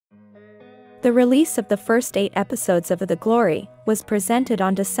The release of the first 8 episodes of The Glory was presented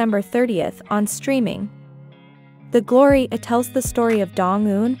on December 30th on streaming. The Glory tells the story of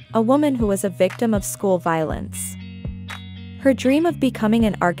Dong-eun, a woman who was a victim of school violence. Her dream of becoming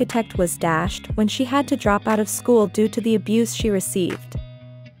an architect was dashed when she had to drop out of school due to the abuse she received.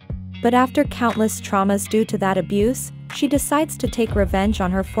 But after countless traumas due to that abuse, she decides to take revenge on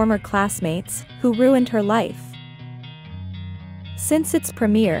her former classmates, who ruined her life. Since its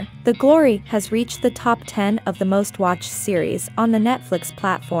premiere, The Glory has reached the top 10 of the most watched series on the Netflix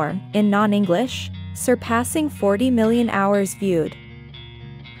platform in non-English, surpassing 40 million hours viewed.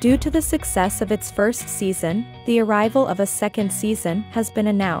 Due to the success of its first season, the arrival of a second season has been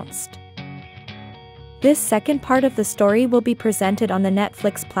announced. This second part of the story will be presented on the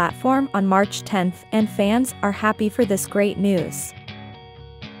Netflix platform on March 10th, and fans are happy for this great news.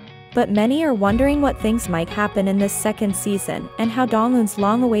 But many are wondering what things might happen in this second season and how Dong-eun's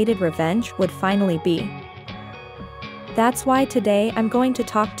long-awaited revenge would finally be. That's why today I'm going to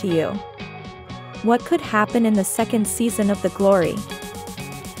talk to you. What could happen in the second season of The Glory?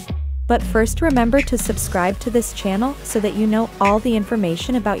 But first, remember to subscribe to this channel so that you know all the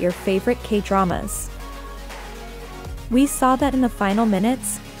information about your favorite K-dramas. We saw that in the final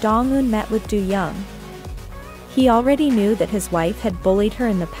minutes, Dong-eun met with Do-young. He already knew that his wife had bullied her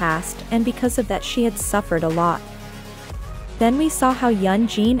in the past, and because of that she had suffered a lot. Then we saw how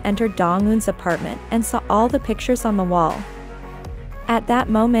Eun-jin entered Dong-eun's apartment and saw all the pictures on the wall. At that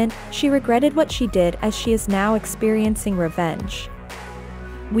moment, she regretted what she did as she is now experiencing revenge.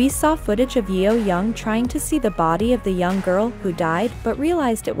 We saw footage of Yeo-young trying to see the body of the young girl who died but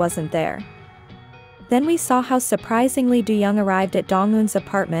realized it wasn't there. Then we saw how surprisingly Do-young arrived at Dong-eun's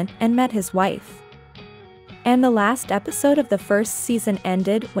apartment and met his wife. And the last episode of the first season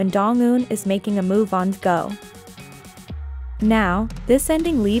ended when Dong-eun is making a move on Go. Now, this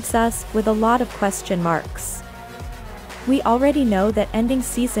ending leaves us with a lot of question marks. We already know that ending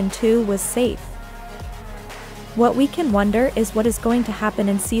season 2 was safe. What we can wonder is what is going to happen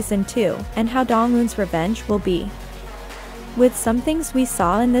in season 2 and how Dong-eun's revenge will be. With some things we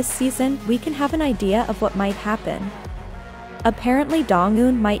saw in this season, we can have an idea of what might happen. Apparently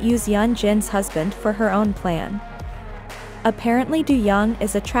Dong-eun might use Eun-jin's husband for her own plan. Apparently Do-young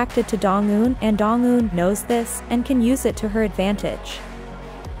is attracted to Dong-eun and Dong-eun knows this and can use it to her advantage.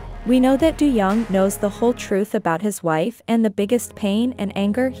 We know that Do-young knows the whole truth about his wife, and the biggest pain and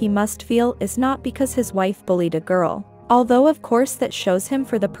anger he must feel is not because his wife bullied a girl, although of course that shows him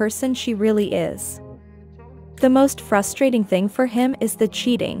for the person she really is. The most frustrating thing for him is the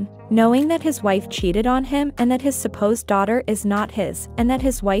cheating, knowing that his wife cheated on him and that his supposed daughter is not his, and that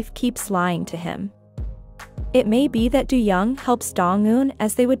his wife keeps lying to him. It may be that Do-young helps Dong-eun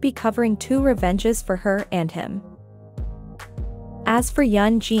as they would be covering 2 revenges for her and him. As for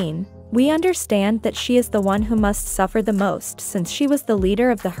Eun-jin, we understand that she is the one who must suffer the most since she was the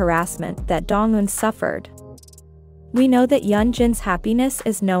leader of the harassment that Dong-eun suffered. We know that Eun-jin's happiness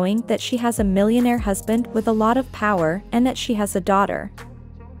is knowing that she has a millionaire husband with a lot of power and that she has a daughter.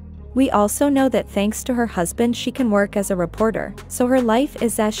 We also know that thanks to her husband she can work as a reporter, so her life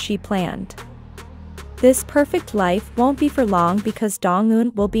is as she planned. This perfect life won't be for long because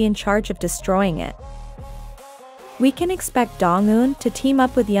Dong-eun will be in charge of destroying it. We can expect Dong-eun to team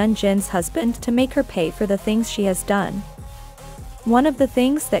up with Eun-jin's husband to make her pay for the things she has done. One of the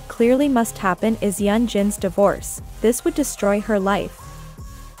things that clearly must happen is Eun-jin's divorce. This would destroy her life.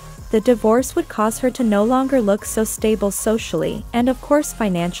 The divorce would cause her to no longer look so stable socially and of course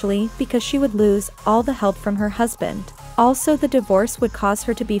financially because she would lose all the help from her husband. Also, the divorce would cause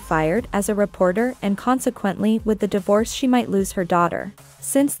her to be fired as a reporter, and consequently with the divorce she might lose her daughter,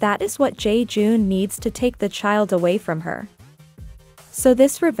 since that is what Jae-joon needs to take the child away from her. So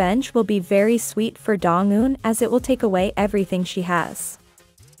this revenge will be very sweet for Dong-eun as it will take away everything she has.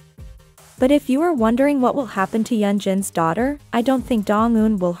 But if you are wondering what will happen to Eun-jin's daughter, I don't think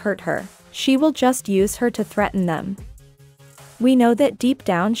Dong-eun will hurt her. She will just use her to threaten them. We know that deep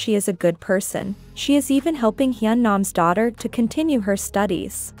down she is a good person. She is even helping Hyun-nam's daughter to continue her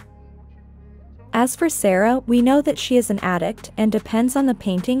studies. As for Sarah, we know that she is an addict and depends on the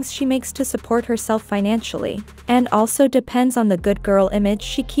paintings she makes to support herself financially, and also depends on the good girl image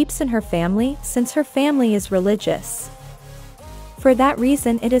she keeps in her family since her family is religious. For that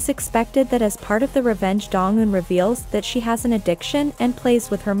reason, it is expected that as part of the revenge, Dong-eun reveals that she has an addiction and plays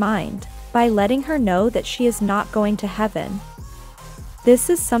with her mind by letting her know that she is not going to heaven.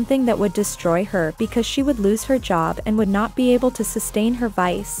 This is something that would destroy her because she would lose her job and would not be able to sustain her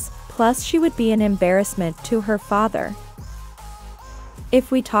vice, plus she would be an embarrassment to her father.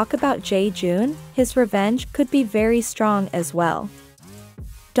 If we talk about Jae-joon, his revenge could be very strong as well.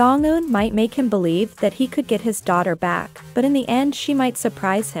 Dong-eun might make him believe that he could get his daughter back, but in the end she might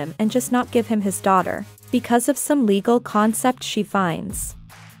surprise him and just not give him his daughter, because of some legal concept she finds.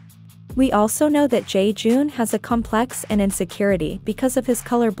 We also know that Jae-joon has a complex and insecurity because of his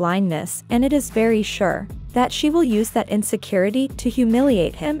color blindness, and it is very sure that she will use that insecurity to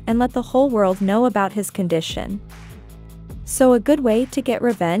humiliate him and let the whole world know about his condition. So a good way to get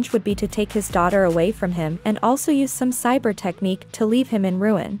revenge would be to take his daughter away from him and also use some cyber technique to leave him in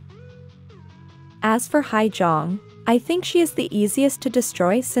ruin. As for Hae-jong, I think she is the easiest to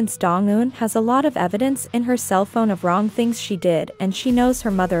destroy since Dong-eun has a lot of evidence in her cell phone of wrong things she did and she knows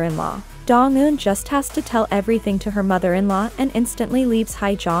her mother-in-law. Dong-eun just has to tell everything to her mother-in-law and instantly leaves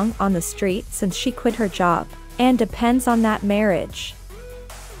Hae-jong on the street since she quit her job, and depends on that marriage.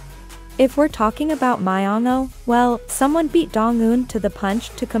 If we're talking about Myung-oh, well, someone beat Dong-eun to the punch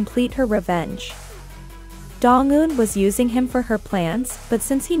to complete her revenge. Dong-eun was using him for her plans, but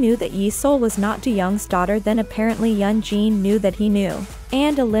since he knew that Yi-sol was not Do-young's daughter, then apparently Yeon-jin knew that he knew,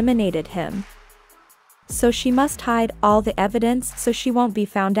 and eliminated him. So she must hide all the evidence so she won't be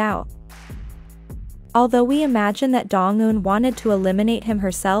found out. Although we imagine that Dong-eun wanted to eliminate him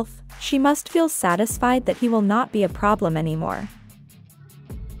herself, she must feel satisfied that he will not be a problem anymore.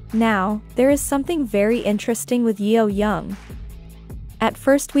 Now, there is something very interesting with Yeo-young. At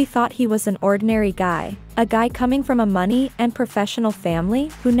first we thought he was an ordinary guy, a guy coming from a money and professional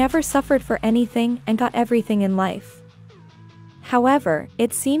family who never suffered for anything and got everything in life. However,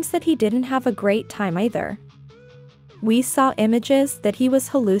 it seems that he didn't have a great time either. We saw images that he was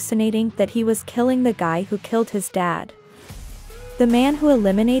hallucinating that he was killing the guy who killed his dad. The man who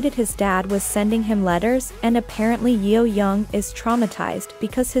eliminated his dad was sending him letters, and apparently Yeo-young is traumatized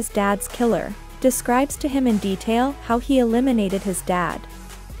because his dad's killer describes to him in detail how he eliminated his dad.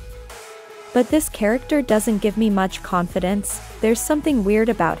 But this character doesn't give me much confidence. There's something weird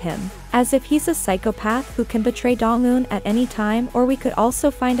about him, as if he's a psychopath who can betray Dong-eun at any time, or we could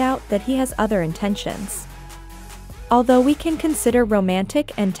also find out that he has other intentions. Although we can consider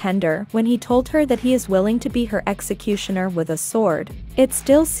romantic and tender when he told her that he is willing to be her executioner with a sword, it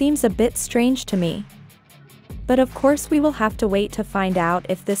still seems a bit strange to me. But of course we will have to wait to find out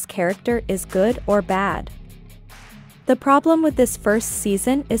if this character is good or bad. The problem with this first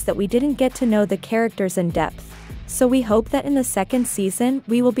season is that we didn't get to know the characters in depth, so we hope that in the second season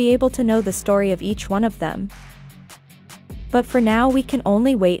we will be able to know the story of each one of them. But for now we can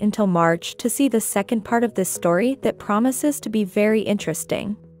only wait until March to see the second part of this story that promises to be very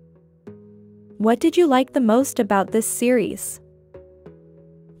interesting. What did you like the most about this series?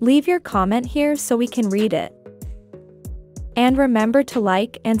 Leave your comment here so we can read it. And remember to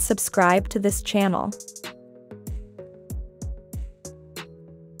like and subscribe to this channel.